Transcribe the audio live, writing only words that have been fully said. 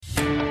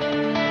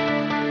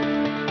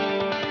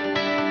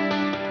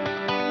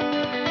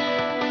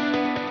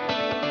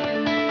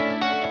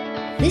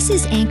This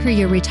is Anchor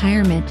Your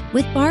Retirement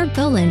with Barb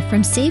Gullen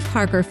from Safe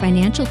Harbor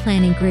Financial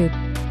Planning Group.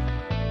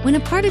 When a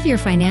part of your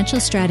financial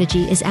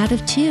strategy is out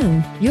of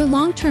tune, your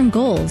long-term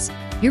goals,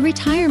 your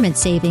retirement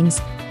savings,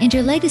 and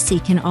your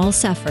legacy can all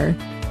suffer.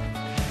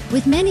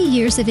 With many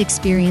years of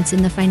experience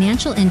in the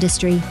financial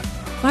industry,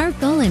 Barb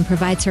Gullen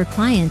provides her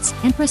clients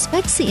and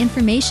prospects the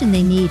information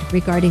they need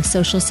regarding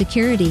Social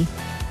Security,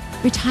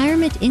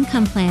 retirement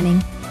income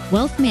planning,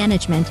 wealth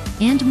management,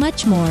 and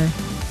much more.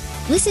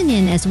 Listen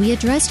in as we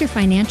address your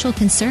financial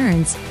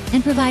concerns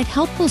and provide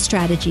helpful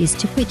strategies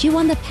to put you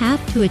on the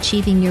path to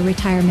achieving your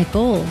retirement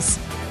goals.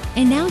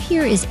 And now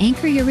here is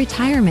Anchor Your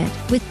Retirement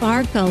with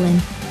Barb Gullen.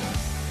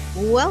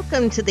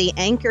 Welcome to the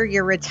Anchor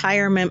Your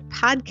Retirement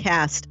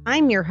podcast.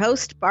 I'm your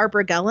host,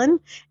 Barbara Gullen,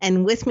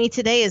 and with me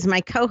today is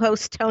my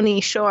co-host, Tony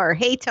Shore.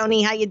 Hey,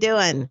 Tony, how you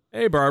doing?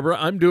 Hey, Barbara,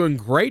 I'm doing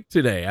great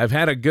today. I've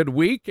had a good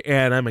week,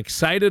 and I'm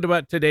excited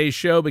about today's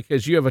show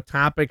because you have a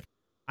topic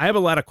I have a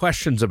lot of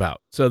questions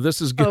about. So this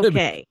is gonna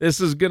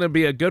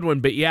be a good one.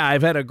 But yeah,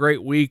 I've had a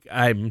great week.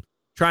 I'm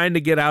trying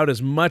to get out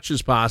as much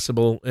as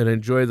possible and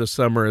enjoy the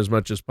summer as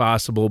much as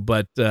possible.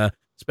 But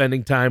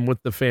spending time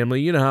with the family,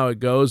 you know how it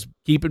goes,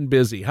 keeping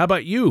busy. How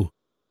about you?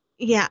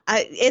 Yeah,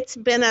 it's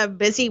been a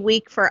busy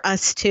week for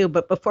us too.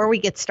 But before we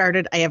get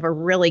started, I have a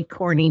really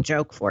corny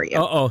joke for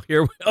you.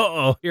 Here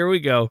we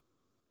go.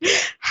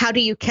 How do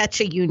you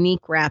catch a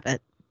unique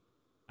rabbit?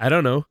 I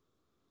don't know.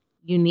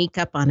 Unique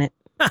up on it.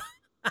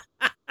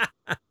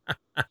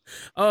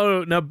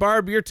 Oh, now,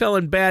 Barb, you're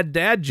telling bad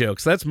dad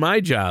jokes. That's my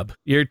job.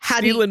 You're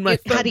stealing my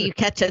thunder. How do you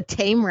catch a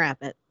tame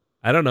rabbit?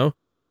 I don't know.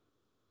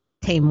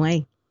 Tame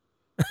way.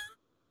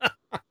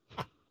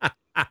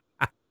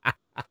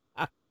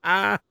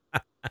 I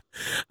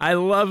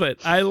love it.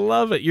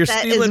 You're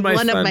stealing my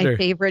thunder. That is one of my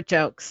favorite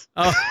jokes.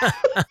 Oh,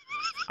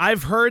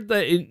 I've heard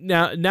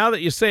now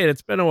that you say it,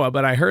 it's been a while,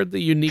 but I heard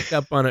the unique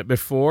up on it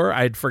before.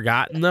 I'd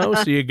forgotten, though,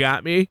 so you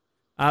got me.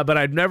 But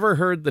I've never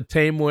heard the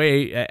tame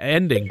way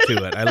ending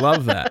to it. I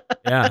love that.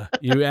 Yeah,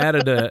 you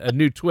added a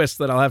new twist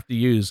that I'll have to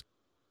use.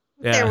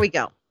 Yeah. There we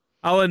go.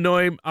 I'll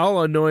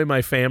annoy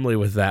my family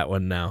with that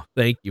one now.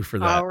 Thank you for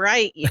that. All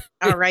right.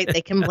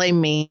 They can blame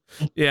me.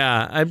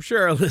 Yeah, I'm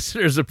sure our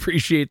listeners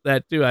appreciate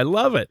that too. I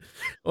love it.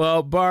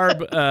 Well,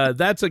 Barb,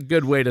 that's a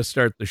good way to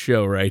start the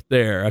show right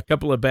there. A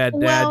couple of bad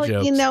dad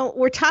jokes. You know,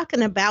 we're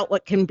talking about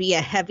what can be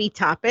a heavy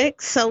topic,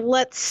 so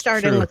let's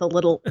start in with a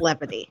little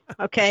levity.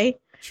 Okay.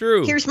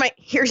 True. Here's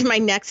my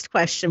next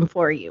question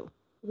for you.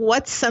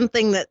 What's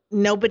something that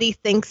nobody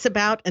thinks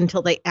about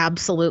until they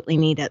absolutely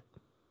need it?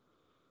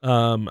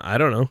 I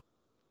don't know.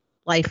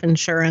 Life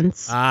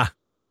insurance.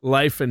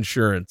 Life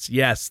insurance.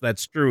 Yes,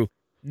 that's true.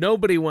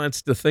 Nobody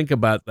wants to think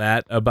about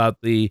that,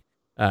 about the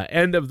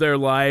end of their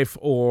life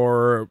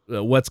or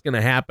what's going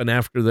to happen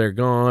after they're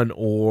gone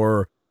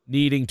or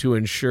needing to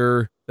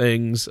insure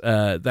things.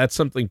 That's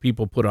something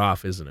people put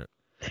off, isn't it?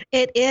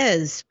 It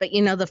is. But,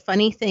 you know, the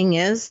funny thing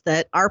is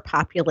that our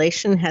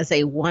population has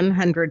a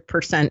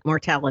 100%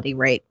 mortality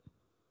rate.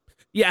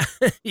 Yeah.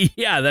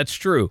 Yeah, that's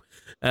true.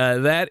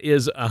 That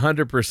is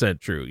 100%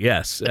 true.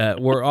 Yes.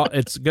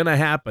 It's going to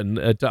happen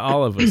to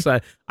all of us.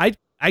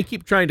 I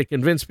keep trying to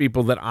convince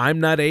people that I'm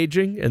not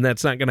aging and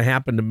that's not going to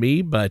happen to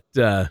me. But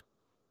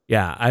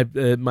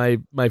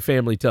my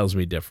family tells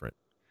me different.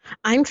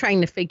 I'm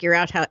trying to figure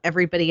out how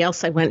everybody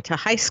else I went to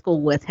high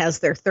school with has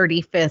their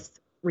 35th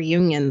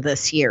reunion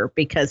this year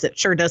because it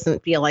sure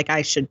doesn't feel like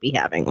I should be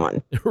having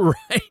one.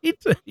 Right?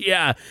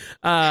 Yeah.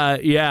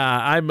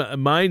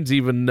 Mine's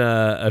even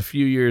a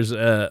few years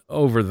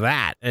over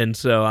that. And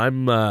so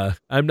I'm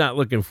not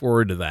looking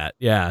forward to that.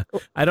 Yeah.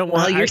 I don't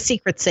want your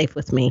secret's safe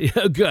with me.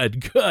 Yeah,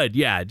 good.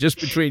 Yeah. Just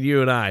between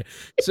you and I.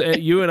 So,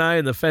 you and I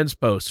and the fence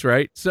posts,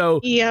 right? So,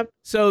 yep.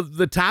 So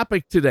the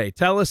topic today,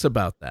 tell us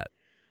about that.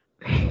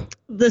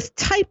 This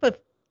type of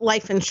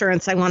life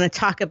insurance I want to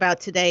talk about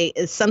today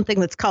is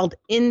something that's called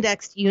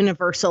indexed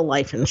universal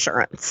life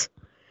insurance.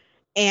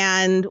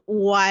 And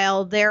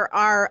while there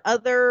are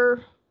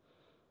other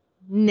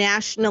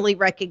nationally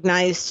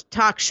recognized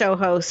talk show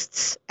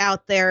hosts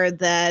out there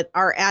that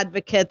are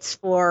advocates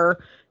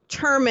for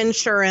term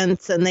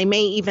insurance, and they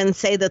may even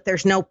say that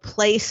there's no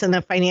place in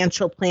a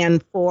financial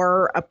plan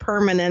for a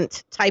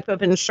permanent type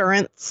of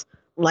insurance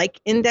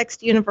like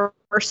indexed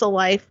universal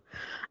life,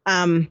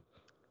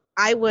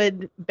 I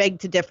would beg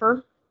to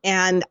differ.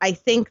 And I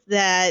think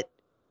that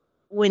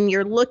when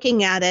you're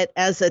looking at it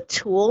as a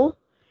tool,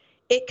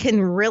 it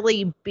can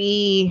really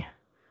be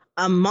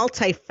a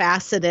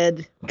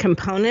multifaceted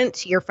component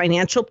to your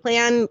financial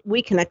plan.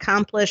 We can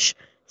accomplish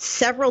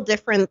several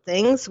different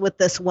things with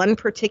this one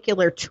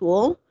particular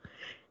tool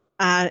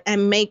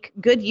and make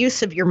good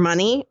use of your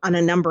money on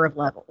a number of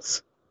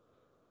levels.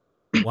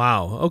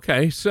 Wow.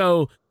 Okay.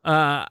 So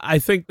I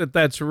think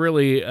that's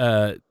really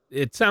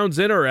it sounds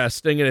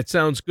interesting and it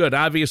sounds good.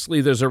 Obviously,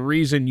 there's a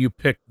reason you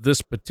picked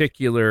this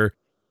particular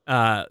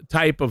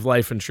type of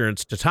life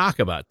insurance to talk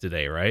about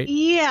today, right?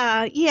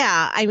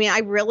 Yeah. I mean, I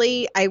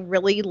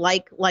really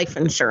like life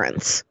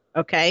insurance.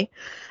 Okay.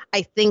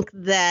 I think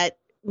that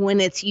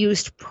when it's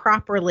used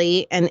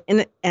properly and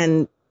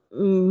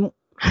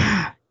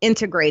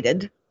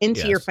integrated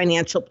into your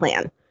financial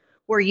plan,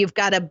 where you've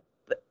got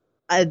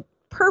a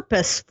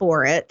purpose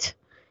for it.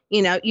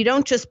 You know, you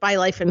don't just buy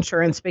life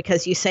insurance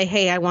because you say,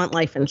 hey, I want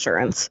life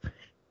insurance.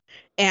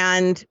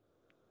 And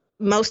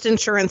most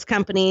insurance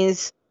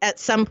companies at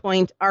some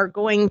point are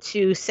going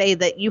to say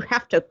that you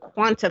have to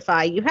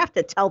quantify, you have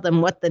to tell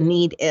them what the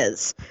need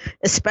is,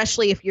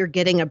 especially if you're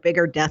getting a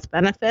bigger death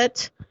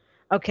benefit.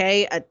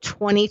 Okay, a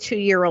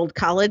 22-year-old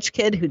college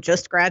kid who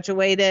just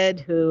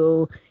graduated,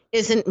 who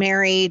isn't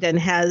married and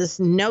has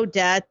no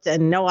debt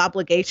and no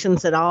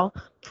obligations at all,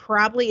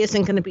 probably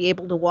isn't going to be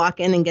able to walk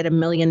in and get $1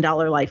 million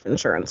life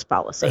insurance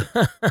policy.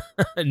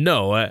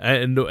 No,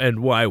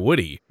 and why would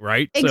he,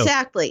 right?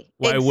 Exactly.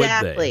 So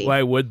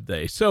why would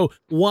they? So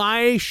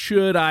why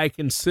should I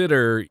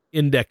consider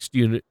indexed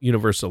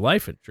universal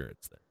life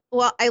insurance then?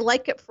 Well, I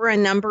like it for a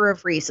number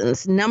of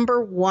reasons. Number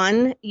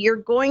one, you're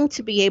going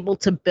to be able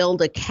to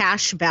build a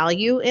cash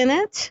value in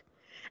it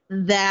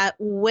that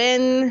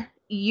when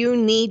you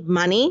need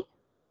money,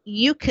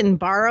 you can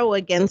borrow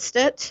against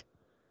it,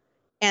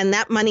 and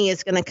that money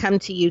is going to come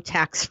to you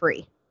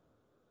tax-free.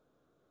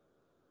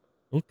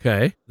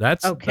 Okay,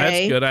 that's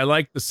good. I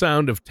like the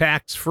sound of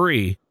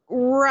tax-free.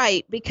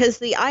 Right, because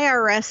the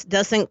IRS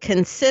doesn't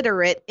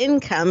consider it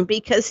income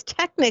because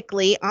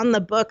technically on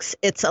the books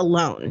it's a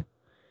loan.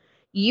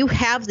 You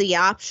have the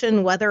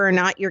option whether or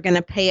not you're going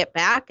to pay it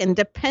back, and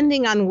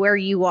depending on where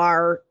you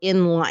are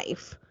in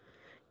life,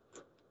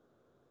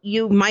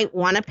 you might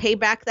want to pay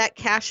back that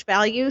cash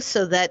value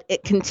so that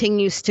it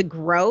continues to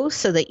grow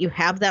so that you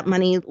have that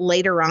money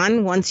later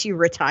on once you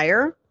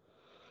retire.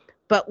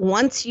 But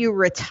once you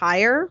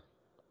retire,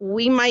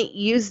 we might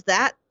use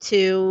that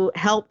to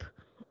help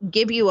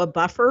give you a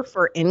buffer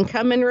for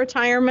income in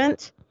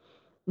retirement,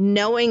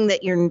 knowing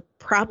that you're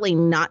probably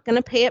not going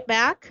to pay it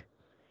back.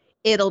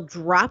 It'll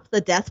drop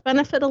the death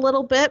benefit a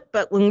little bit,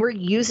 but when we're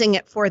using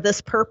it for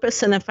this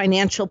purpose in a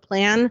financial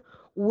plan,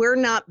 we're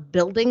not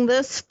building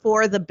this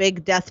for the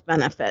big death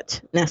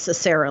benefit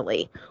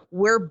necessarily.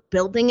 We're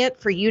building it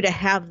for you to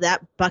have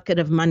that bucket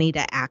of money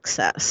to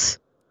access.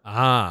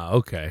 Ah,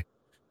 okay.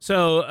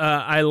 So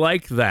I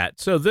like that.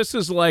 So this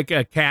is like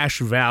a cash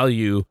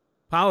value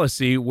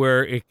policy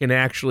where it can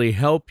actually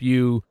help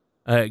you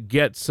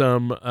get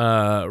some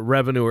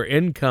revenue or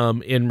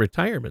income in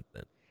retirement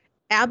then.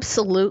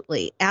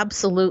 Absolutely.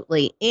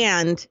 Absolutely.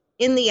 And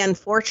in the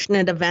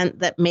unfortunate event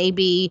that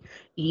maybe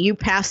you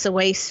pass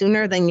away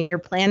sooner than you're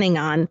planning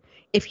on,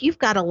 if you've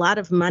got a lot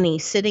of money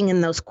sitting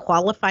in those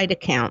qualified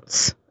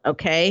accounts,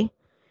 okay,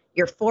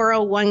 your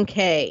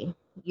 401k,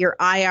 your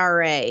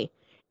IRA,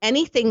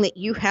 anything that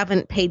you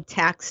haven't paid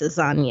taxes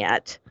on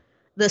yet,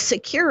 the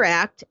Secure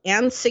Act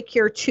and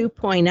Secure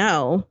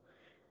 2.0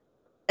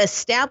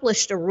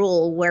 established a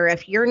rule where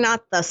if you're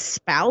not the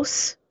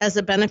spouse as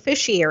a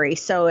beneficiary,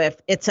 so if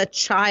it's a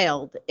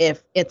child,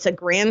 if it's a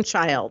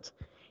grandchild,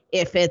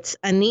 if it's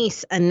a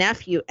niece, a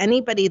nephew,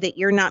 anybody that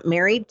you're not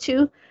married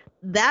to,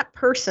 that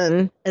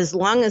person, as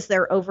long as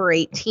they're over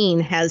 18,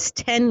 has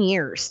 10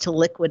 years to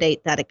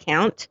liquidate that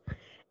account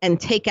and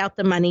take out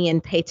the money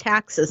and pay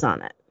taxes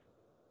on it.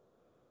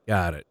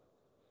 Got it.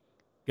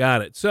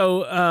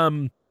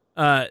 So,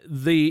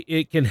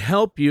 it can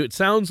help you. It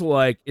sounds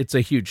like it's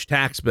a huge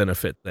tax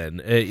benefit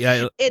then.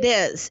 It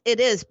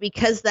is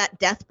because that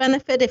death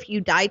benefit, if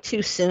you die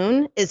too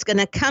soon, is going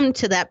to come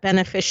to that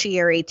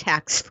beneficiary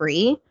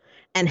tax-free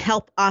and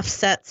help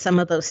offset some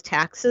of those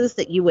taxes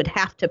that you would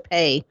have to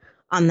pay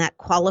on that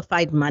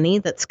qualified money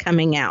that's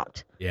coming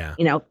out. Yeah.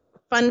 You know,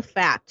 fun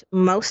fact,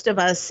 most of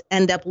us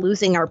end up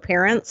losing our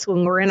parents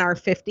when we're in our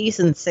 50s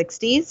and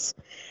 60s.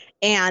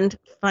 And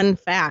fun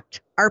fact,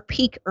 our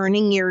peak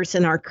earning years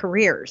in our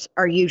careers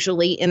are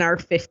usually in our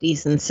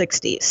 50s and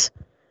 60s.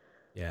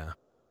 Yeah.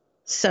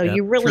 So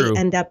you really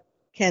end up,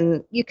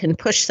 you can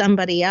push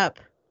somebody up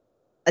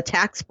a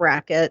tax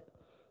bracket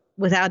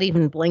without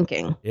even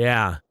blinking.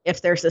 Yeah.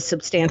 If there's a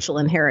substantial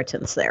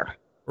inheritance there.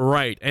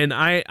 Right. And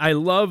I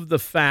love the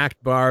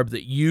fact, Barb,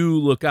 that you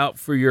look out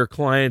for your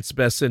clients'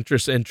 best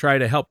interests and try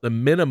to help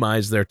them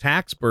minimize their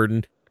tax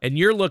burden. And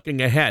you're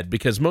looking ahead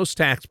because most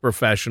tax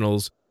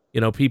professionals,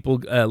 you know, people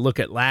look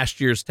at last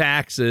year's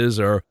taxes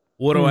or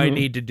what do I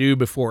need to do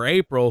before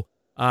April?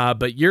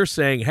 But you're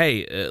saying,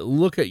 hey,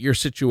 look at your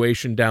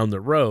situation down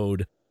the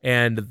road,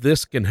 and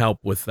this can help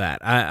with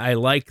that. I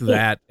like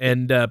that.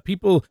 And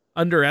people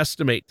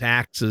underestimate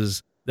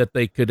taxes that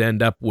they could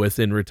end up with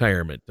in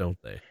retirement, don't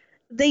they?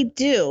 They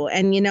do.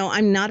 And, you know,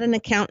 I'm not an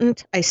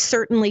accountant. I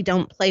certainly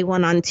don't play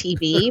one on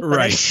TV, but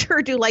I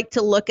sure do like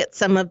to look at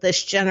some of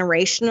this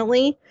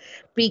generationally,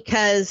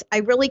 because I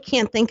really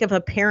can't think of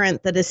a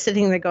parent that is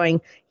sitting there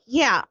going,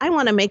 yeah, I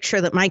want to make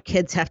sure that my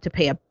kids have to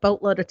pay a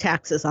boatload of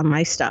taxes on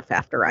my stuff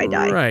after I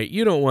die. Right.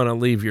 You don't want to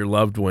leave your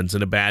loved ones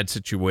in a bad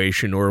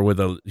situation or with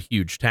a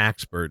huge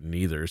tax burden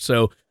either.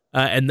 So,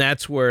 and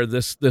that's where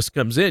this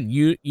comes in,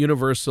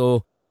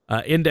 universal,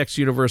 index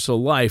universal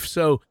life.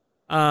 So,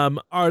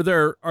 are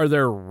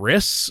there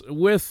risks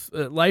with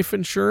life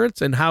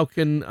insurance, and how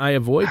can I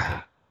avoid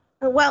them?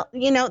 Well,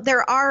 you know,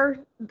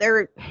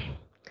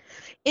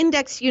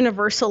 index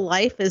universal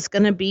life is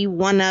going to be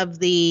one of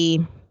the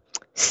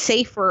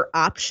safer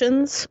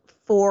options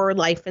for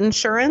life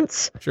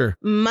insurance. Sure.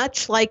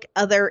 Much like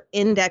other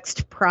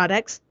indexed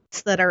products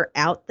that are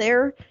out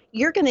there,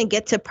 you're going to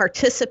get to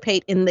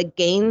participate in the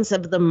gains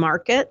of the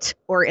market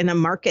or in a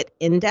market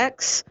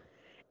index.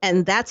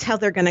 And that's how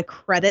they're going to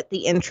credit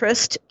the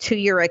interest to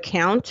your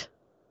account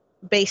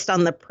based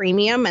on the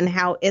premium and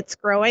how it's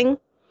growing.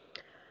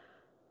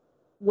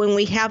 When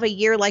we have a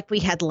year like we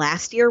had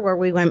last year where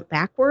we went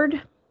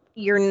backward,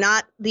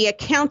 the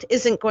account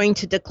isn't going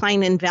to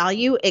decline in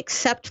value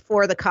except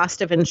for the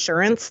cost of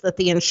insurance that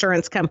the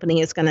insurance company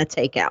is going to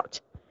take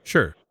out.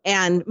 Sure.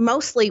 And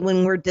mostly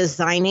when we're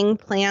designing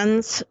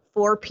plans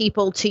for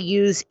people to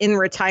use in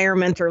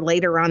retirement or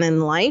later on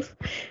in life,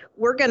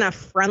 we're going to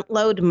front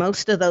load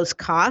most of those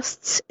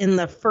costs in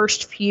the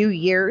first few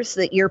years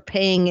that you're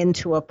paying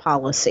into a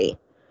policy.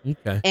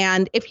 Okay.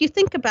 And if you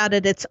think about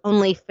it, it's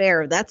only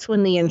fair. That's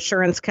when the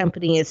insurance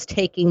company is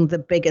taking the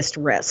biggest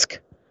risk.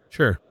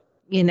 Sure.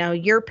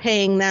 You're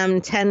paying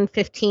them $10,000,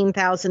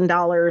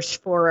 $15,000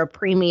 for a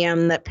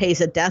premium that pays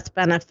a death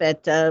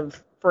benefit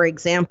of, for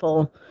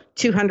example,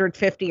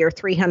 $250,000 or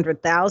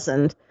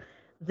 $300,000.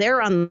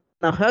 They're on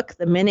the hook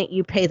the minute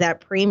you pay that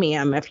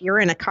premium. If you're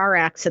in a car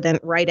accident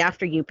right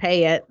after you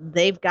pay it,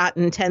 they've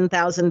gotten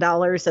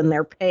 $10,000 and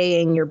they're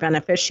paying your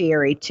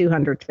beneficiary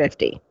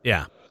 $250,000.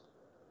 Yeah.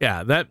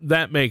 Yeah,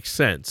 that makes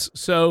sense.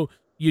 So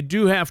you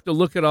do have to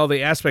look at all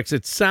the aspects.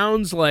 It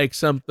sounds like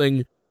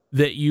something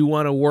that you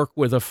want to work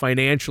with a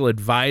financial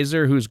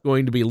advisor who's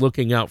going to be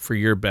looking out for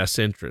your best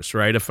interests,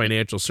 right? A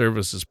financial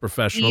services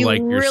professional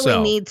like yourself. You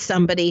really need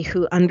somebody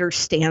who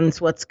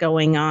understands what's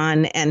going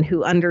on and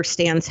who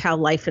understands how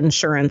life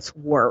insurance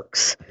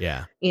works.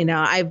 Yeah.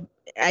 I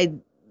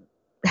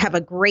have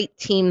a great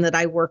team that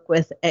I work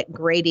with at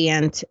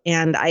Gradient,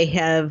 and I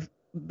have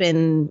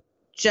been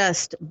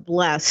just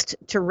blessed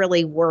to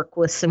really work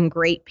with some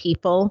great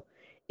people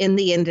in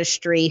the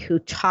industry who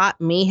taught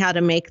me how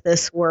to make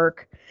this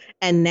work.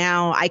 And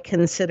now I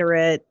consider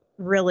it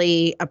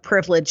really a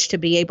privilege to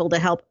be able to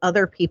help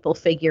other people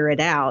figure it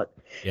out.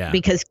 Yeah.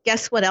 Because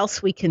guess what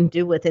else we can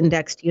do with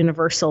indexed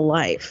universal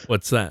life?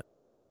 What's that?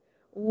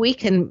 We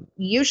can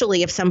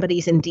usually, if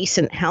somebody's in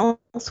decent health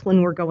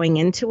when we're going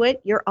into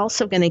it, you're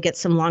also going to get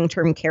some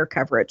long-term care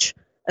coverage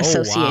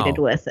associated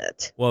with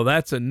it. Well,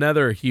 that's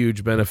another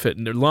huge benefit.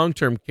 And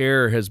long-term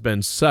care has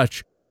been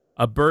such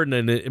a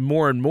burden, and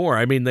more and more.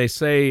 I mean, they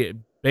say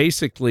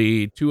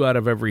basically 2 out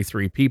of every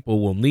 3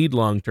 people will need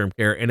long-term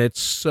care, and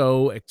it's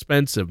so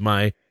expensive.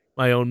 My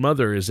own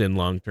mother is in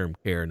long-term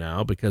care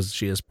now because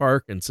she has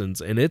Parkinson's,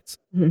 and it's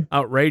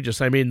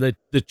outrageous. I mean,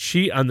 the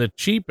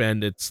cheap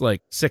end, it's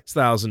like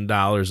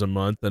 $6,000 a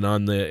month, and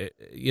on the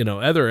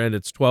other end,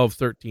 it's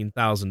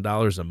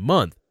 $12,000-$13,000 a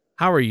month.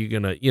 How are you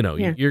gonna,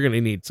 you're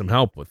gonna need some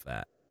help with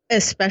that.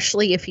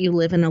 Especially if you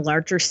live in a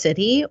larger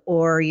city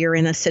or you're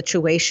in a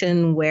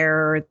situation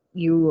where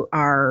you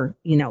are,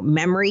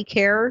 memory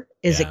care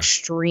is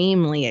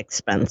extremely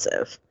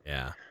expensive.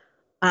 Yeah.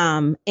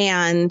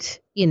 And,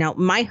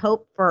 my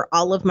hope for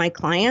all of my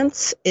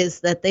clients is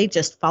that they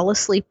just fall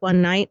asleep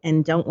one night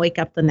and don't wake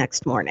up the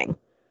next morning.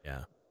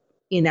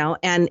 Yeah.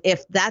 And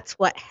if that's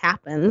what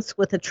happens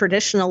with a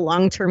traditional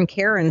long-term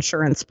care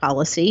insurance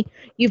policy,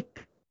 you've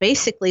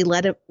basically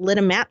lit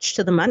a match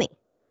to the money.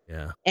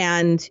 Yeah.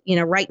 And,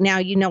 right now,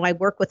 I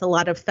work with a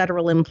lot of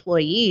federal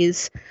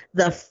employees.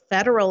 The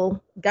federal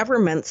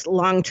government's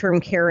long-term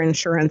care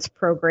insurance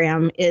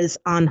program is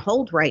on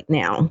hold right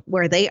now,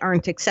 where they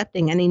aren't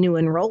accepting any new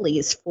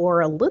enrollees for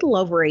a little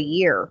over a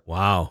year.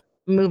 Wow.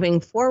 Moving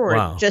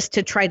forward, just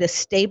to try to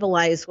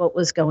stabilize what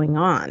was going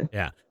on.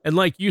 Yeah. And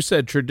like you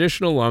said,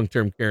 traditional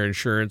long-term care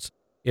insurance,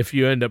 if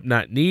you end up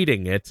not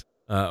needing it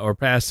or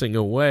passing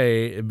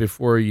away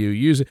before you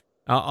use it,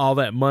 all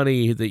that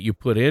money that you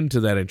put into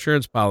that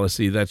insurance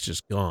policy, that's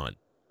just gone.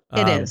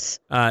 It is.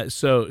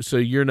 So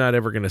you're not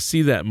ever going to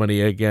see that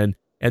money again.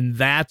 And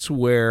that's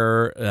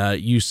where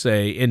you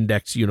say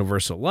index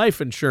universal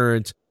life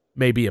insurance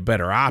may be a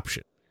better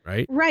option,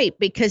 right? Right,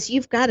 because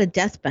you've got a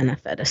death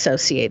benefit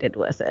associated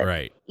with it.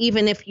 Right.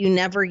 Even if you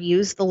never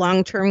use the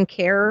long-term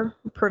care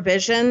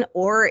provision,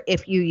 or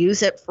if you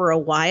use it for a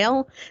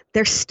while,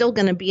 there's still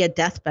going to be a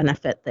death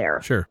benefit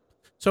there. Sure.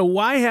 So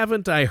why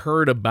haven't I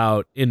heard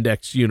about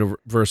indexed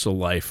universal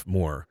life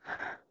more?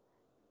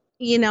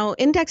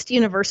 Indexed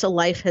universal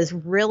life has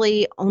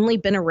really only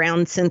been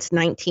around since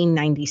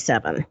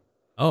 1997.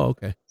 Oh,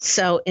 okay.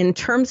 So in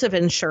terms of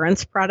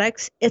insurance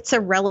products, it's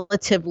a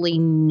relatively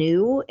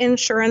new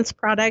insurance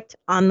product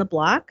on the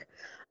block.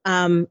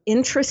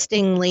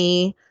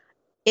 Interestingly,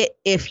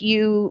 if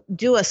you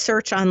do a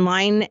search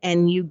online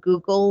and you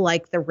Google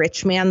like the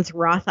rich man's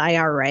Roth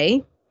IRA,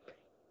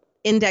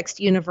 indexed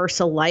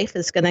universal life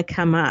is going to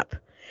come up.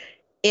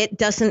 It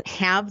doesn't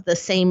have the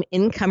same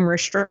income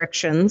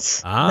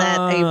restrictions that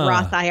a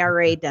Roth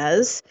IRA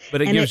does.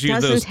 But it gives you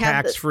those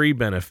tax-free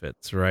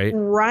benefits, right?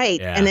 Right.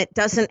 Yeah. And it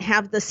doesn't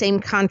have the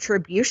same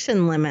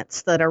contribution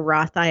limits that a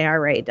Roth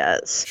IRA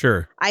does.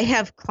 Sure. I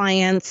have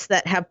clients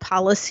that have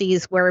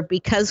policies where,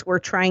 because we're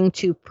trying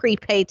to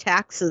prepay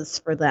taxes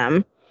for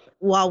them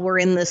while we're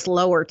in this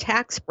lower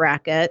tax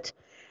bracket,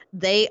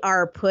 they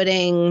are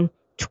putting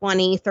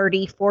 $20,000,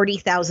 $30,000,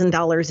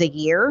 $40,000 a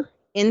year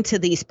into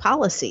these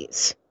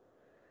policies.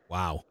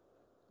 Wow.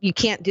 You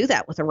can't do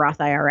that with a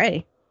Roth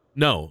IRA.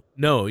 No,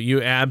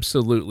 you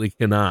absolutely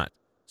cannot.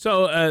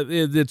 So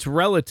it's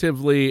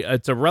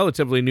a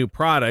relatively new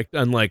product,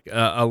 unlike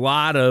a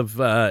lot of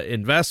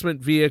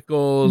investment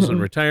vehicles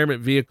and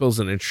retirement vehicles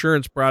and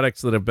insurance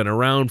products that have been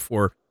around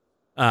for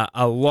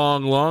a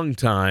long, long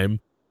time.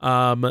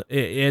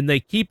 And they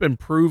keep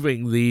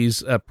improving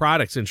these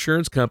products.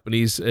 Insurance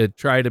companies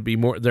try to be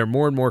they're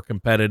more and more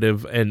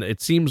competitive, and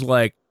it seems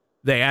like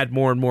they add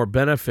more and more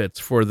benefits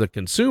for the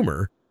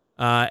consumer.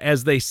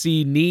 As they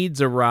see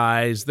needs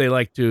arise, they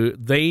want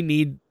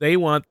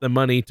the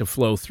money to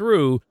flow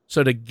through.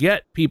 So to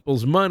get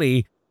people's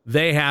money,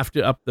 they have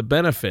to up the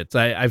benefits.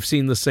 I've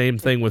seen the same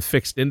thing with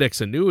fixed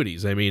index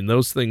annuities. I mean,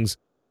 those things,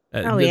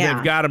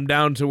 they've got them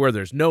down to where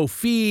there's no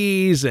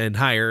fees and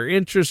higher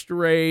interest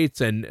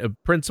rates and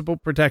principal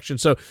protection.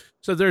 So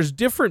there's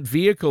different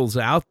vehicles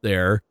out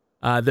there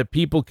that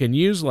people can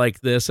use like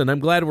this. And I'm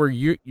glad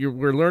we're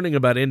learning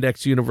about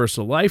Index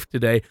Universal Life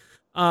today.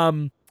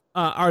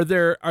 Are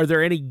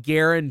there any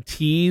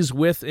guarantees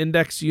with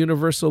Index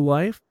Universal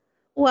Life?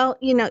 Well,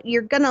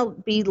 you're going to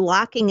be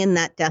locking in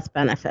that death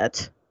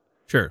benefit.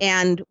 Sure.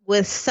 And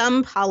with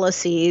some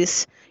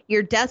policies,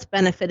 your death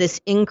benefit is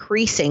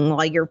increasing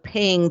while you're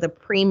paying the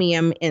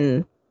premium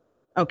in.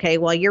 Okay,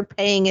 while you're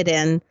paying it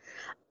in,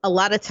 a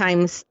lot of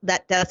times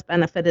that death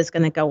benefit is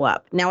going to go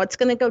up. Now, it's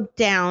going to go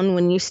down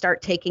when you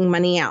start taking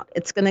money out.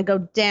 It's going to go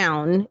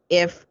down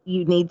if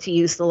you need to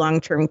use the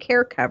long-term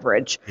care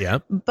coverage. Yeah.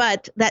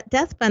 But that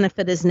death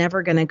benefit is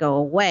never going to go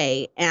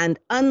away. And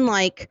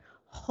unlike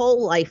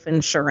whole life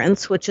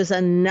insurance, which is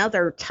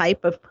another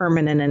type of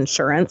permanent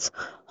insurance,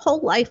 whole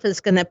life is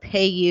going to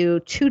pay you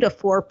 2 to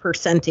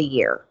 4% a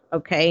year.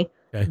 Okay.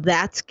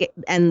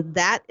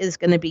 That is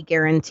going to be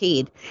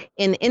guaranteed.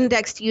 In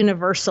Indexed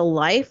Universal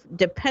Life,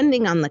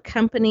 depending on the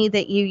company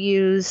that you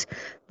use,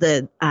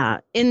 the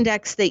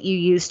index that you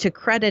use to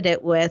credit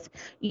it with,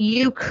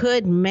 you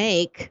could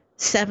make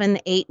 7,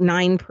 8,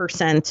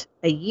 9%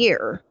 a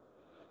year.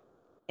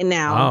 And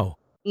now,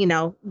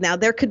 now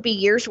there could be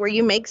years where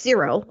you make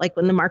 0, like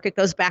when the market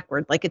goes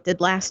backward, like it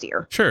did last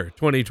year. Sure,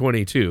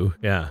 2022,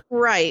 yeah.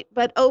 Right,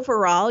 but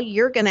overall,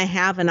 you're going to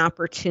have an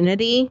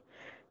opportunity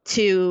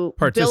to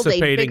build a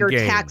bigger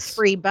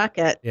tax-free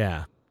bucket.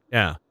 Yeah.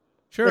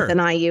 Sure. With an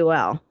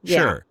IUL.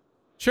 Yeah.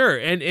 Sure.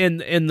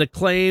 And the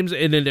claims,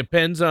 and it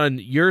depends on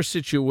your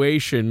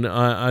situation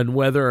on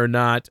whether or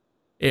not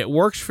it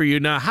works for you.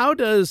 Now, how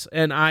does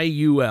an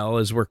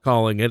IUL, as we're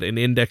calling it, an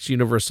Index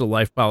Universal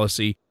Life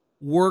Policy,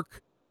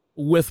 work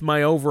with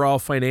my overall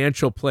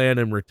financial plan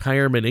and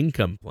retirement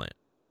income plan?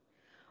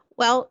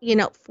 Well,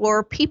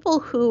 for people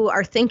who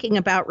are thinking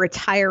about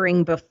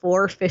retiring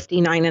before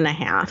 59 and a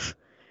half,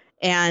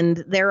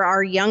 and there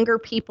are younger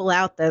people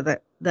out there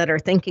that are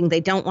thinking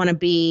they don't want to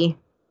be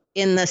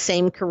in the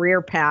same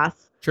career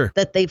path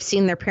that they've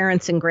seen their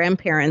parents and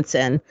grandparents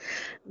in.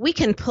 We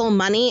can pull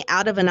money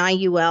out of an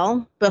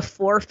IUL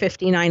before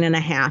 59 and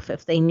a half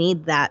if they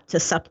need that to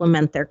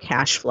supplement their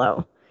cash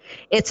flow.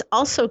 It's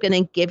also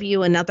going to give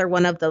you another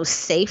one of those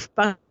safe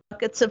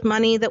buckets of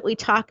money that we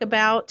talk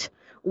about,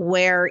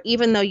 where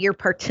even though you're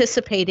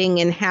participating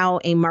in how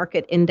a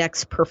market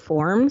index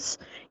performs,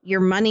 your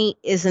money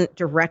isn't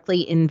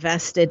directly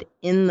invested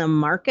in the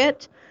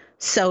market.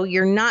 So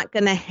you're not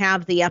going to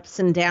have the ups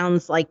and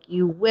downs like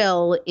you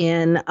will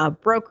in a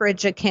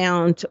brokerage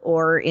account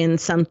or in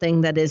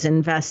something that is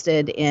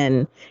invested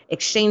in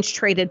exchange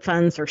traded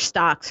funds or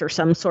stocks or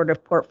some sort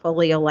of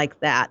portfolio like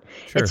that.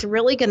 Sure. It's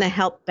really going to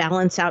help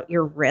balance out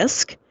your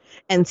risk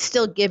and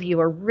still give you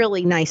a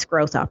really nice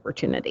growth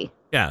opportunity.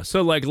 Yeah.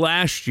 So like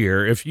last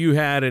year, if you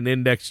had an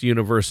Indexed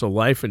Universal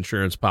Life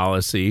Insurance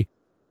policy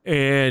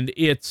and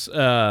it's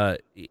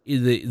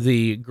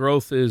the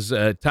growth is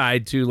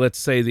tied to, let's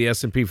say, the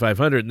S&P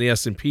 500, and the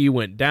S&P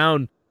went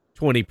down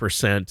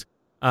 20%,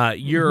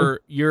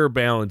 your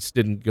balance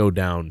didn't go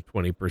down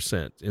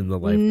 20% in the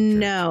life insurance.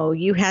 No,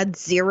 you had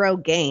 0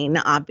 gain,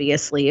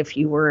 obviously, if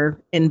you were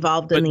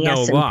involved in the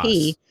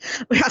S&P.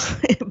 Well,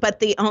 but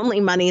the only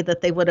money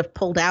that they would have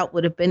pulled out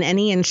would have been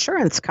any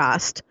insurance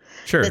cost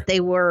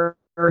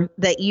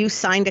that you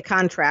signed a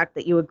contract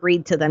that you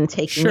agreed to them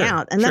taking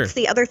out. And that's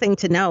the other thing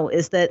to know,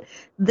 is that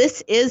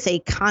this is a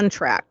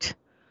contract.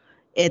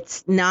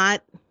 It's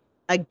not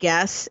a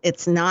guess.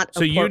 It's not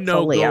a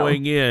portfolio.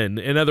 Going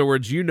in other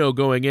words,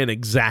 going in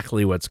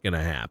exactly what's going to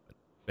happen,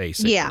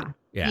 basically.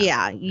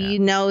 Yeah. You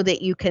know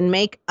that you can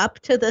make up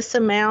to this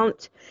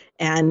amount.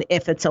 And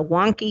if it's a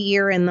wonky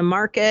year in the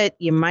market,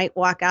 you might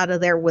walk out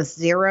of there with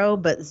 0,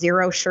 but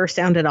 0 sure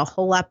sounded a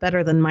whole lot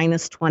better than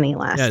 -20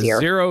 last year.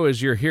 0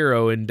 is your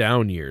hero in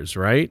down years,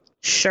 right?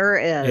 Sure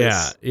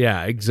is.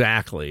 Yeah,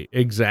 exactly.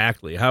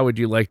 How would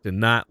you like to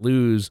not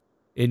lose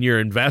in your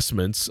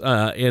investments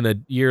in a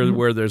year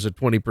where there's a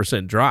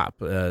 20% drop?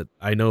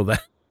 I know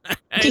that.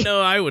 I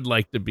know I would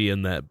like to be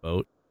in that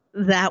boat.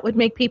 That would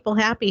make people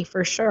happy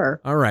for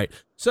sure. All right.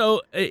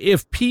 So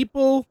if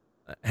people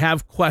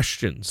have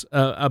questions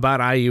about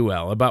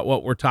IUL, about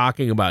what we're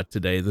talking about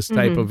today, this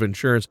type of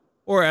insurance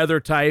or other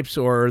types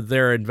or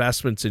their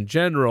investments in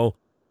general,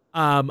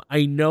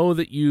 I know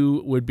that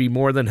you would be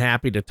more than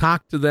happy to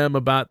talk to them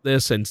about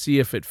this and see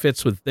if it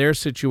fits with their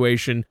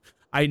situation.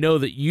 I know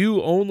that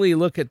you only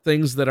look at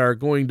things that are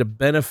going to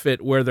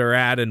benefit where they're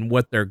at and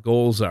what their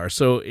goals are.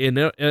 So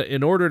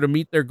in order to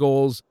meet their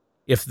goals,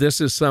 if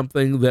this is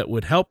something that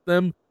would help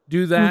them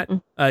do that,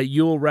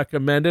 you'll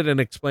recommend it and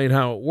explain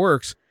how it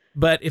works.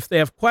 But if they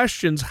have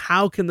questions,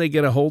 how can they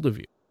get a hold of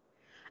you?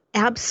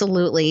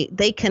 Absolutely.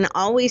 They can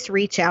always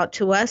reach out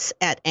to us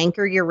at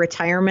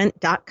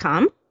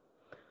anchoryourretirement.com,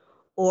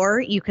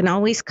 or you can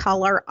always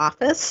call our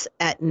office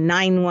at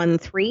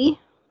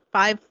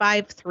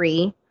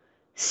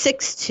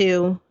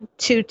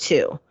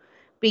 913-553-6222.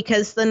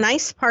 Because the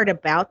nice part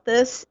about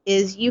this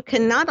is you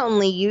can not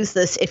only use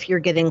this if you're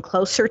getting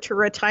closer to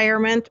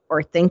retirement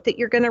or think that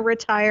you're going to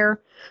retire,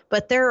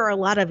 but there are a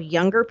lot of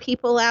younger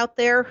people out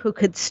there who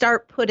could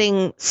start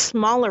putting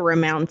smaller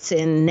amounts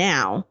in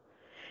now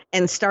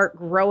and start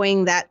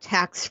growing that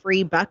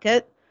tax-free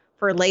bucket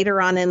for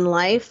later on in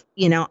life.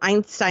 You know,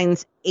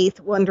 Einstein's eighth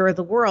wonder of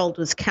the world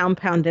was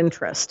compound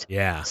interest.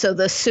 Yeah. So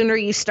the sooner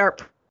you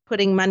start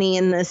putting money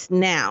in this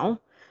now,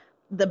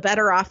 the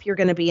better off you're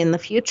going to be in the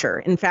future.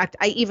 In fact,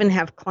 I even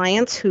have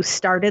clients who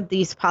started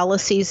these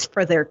policies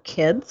for their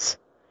kids,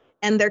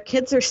 and their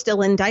kids are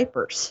still in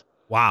diapers.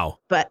 Wow.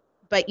 But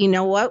you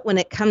know what? When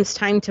it comes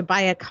time to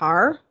buy a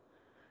car,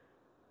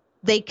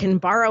 they can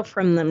borrow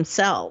from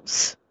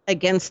themselves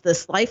against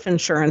this life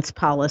insurance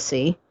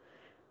policy.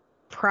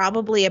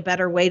 Probably a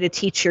better way to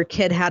teach your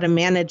kid how to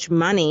manage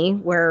money,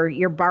 where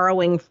you're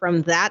borrowing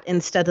from that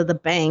instead of the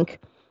bank.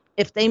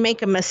 If they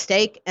make a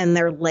mistake and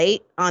they're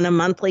late on a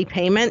monthly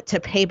payment to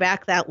pay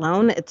back that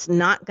loan, it's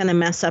not going to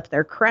mess up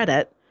their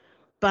credit,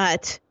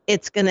 but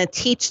it's going to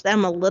teach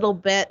them a little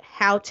bit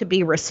how to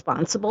be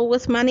responsible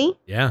with money.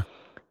 Yeah.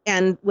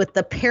 And with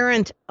the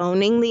parent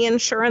owning the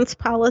insurance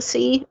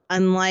policy,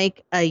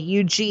 unlike a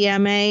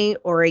UGMA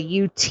or a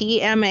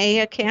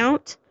UTMA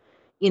account,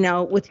 you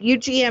know, with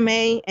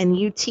UGMA and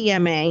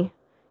UTMA,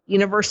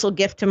 Universal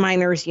Gift to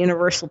Minors,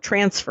 Universal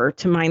Transfer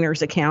to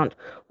Minors account,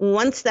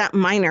 once that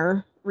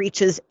minor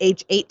reaches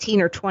age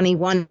 18 or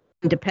 21,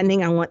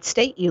 depending on what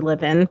state you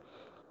live in,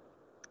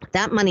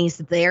 that money's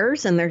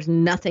theirs, and there's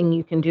nothing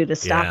you can do to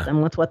stop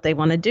them with what they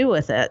want to do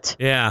with it.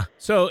 Yeah.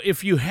 So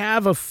if you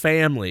have a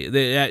family,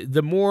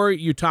 the more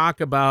you talk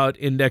about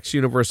Index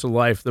Universal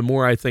Life, the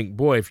more I think,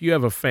 boy, if you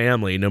have a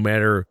family, no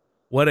matter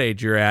what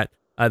age you're at,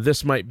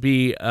 this might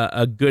be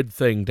a good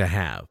thing to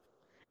have.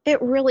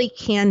 It really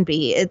can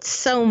be. It's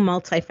so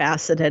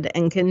multifaceted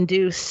and can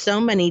do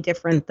so many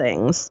different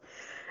things.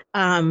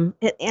 And,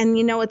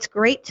 you know, it's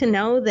great to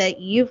know that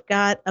you've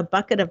got a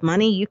bucket of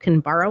money you can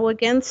borrow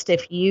against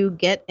if you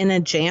get in a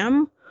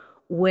jam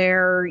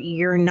where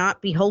you're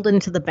not beholden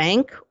to the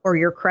bank or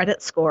your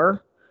credit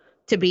score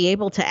to be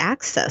able to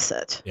access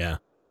it. Yeah.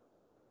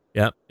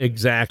 Yep,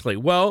 exactly.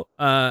 Well,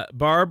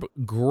 Barb,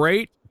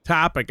 great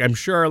topic. I'm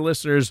sure our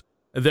listeners,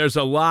 there's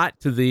a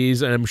lot to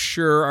these, and I'm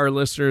sure our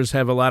listeners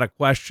have a lot of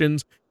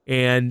questions.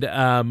 And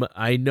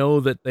I know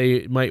that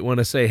they might want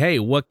to say, hey,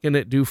 what can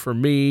it do for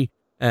me?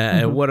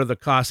 What are the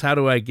costs? How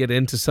do I get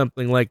into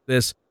something like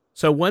this?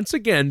 So once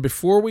again,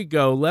 before we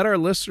go, let our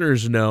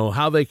listeners know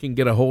how they can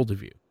get a hold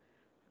of you.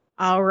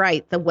 All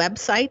right. The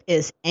website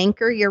is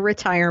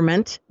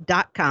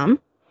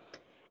anchoryourretirement.com.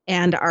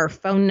 And our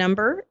phone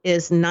number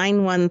is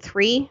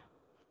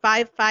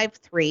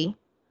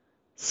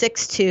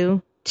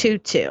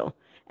 913-553-6222.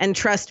 And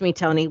trust me,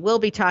 Tony, we'll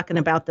be talking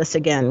about this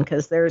again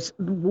because there's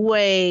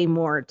way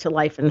more to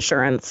life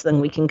insurance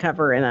than we can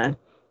cover in a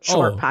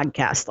short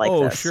podcast like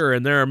this. Oh, sure.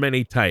 And there are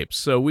many types.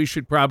 So we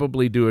should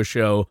probably do a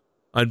show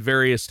on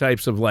various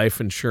types of life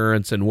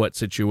insurance and what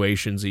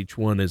situations each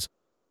one is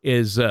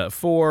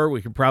for.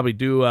 We could probably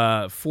do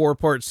a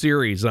 4-part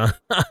series on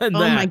that. Oh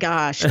my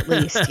gosh, at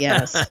least,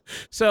 yes.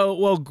 So,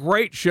 well,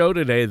 great show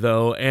today,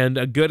 though, and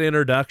a good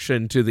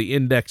introduction to the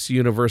Index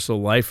Universal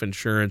Life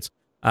Insurance.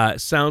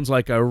 Sounds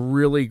like a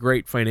really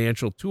great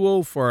financial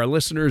tool for our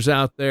listeners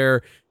out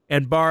there.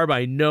 And Barb,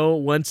 I know,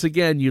 once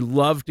again, you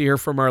love to hear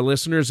from our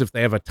listeners if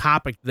they have a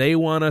topic they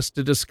want us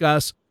to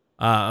discuss,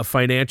 a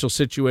financial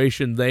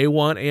situation they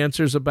want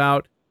answers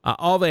about.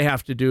 All they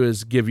have to do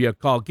is give you a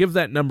call. Give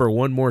that number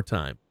one more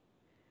time.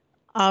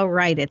 All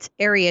right. It's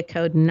area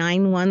code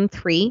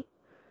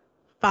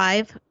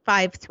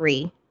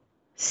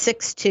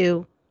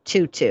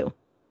 913-553-6222.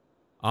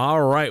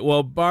 All right.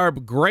 Well,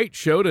 Barb, great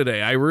show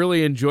today. I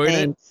really enjoyed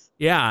it.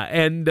 Yeah.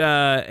 And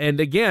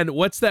again,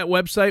 what's that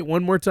website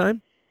one more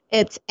time?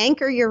 It's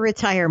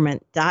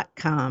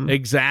anchoryourretirement.com.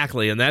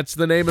 Exactly. And that's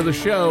the name of the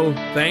show.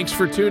 Thanks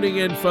for tuning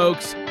in,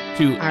 folks,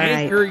 to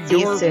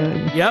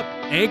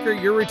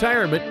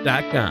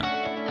anchoryourretirement.com.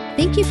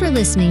 Thank you for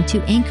listening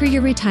to Anchor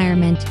Your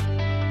Retirement.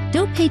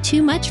 Don't pay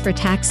too much for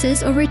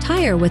taxes or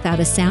retire without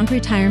a sound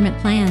retirement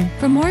plan.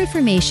 For more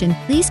information,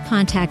 please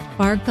contact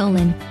Barb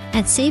Golan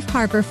at Safe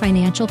Harbor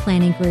Financial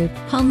Planning Group.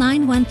 Call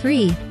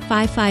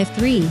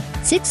 913-553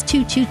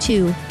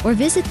 888-6222 or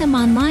visit them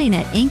online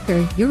at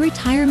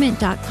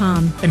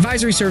anchoryourretirement.com.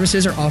 Advisory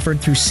services are offered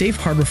through Safe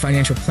Harbor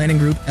Financial Planning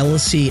Group,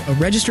 LLC, a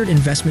registered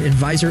investment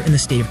advisor in the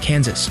state of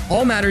Kansas.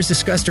 All matters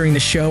discussed during the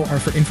show are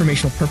for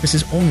informational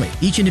purposes only.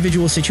 Each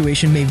individual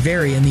situation may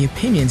vary, and the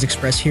opinions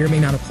expressed here may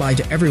not apply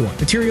to everyone.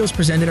 Materials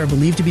presented are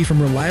believed to be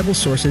from reliable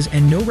sources,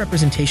 and no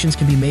representations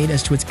can be made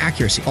as to its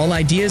accuracy. All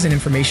ideas and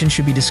information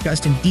should be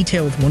discussed in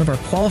detail with one of our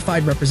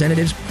qualified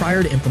representatives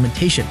prior to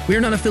implementation. We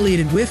are not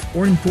affiliated with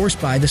or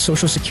endorsed by the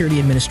Social Security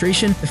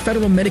Administration, the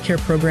Federal Medicare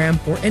Program,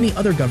 or any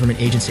other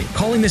government agency.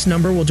 Calling this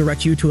number will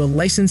direct you to a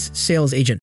licensed sales agent.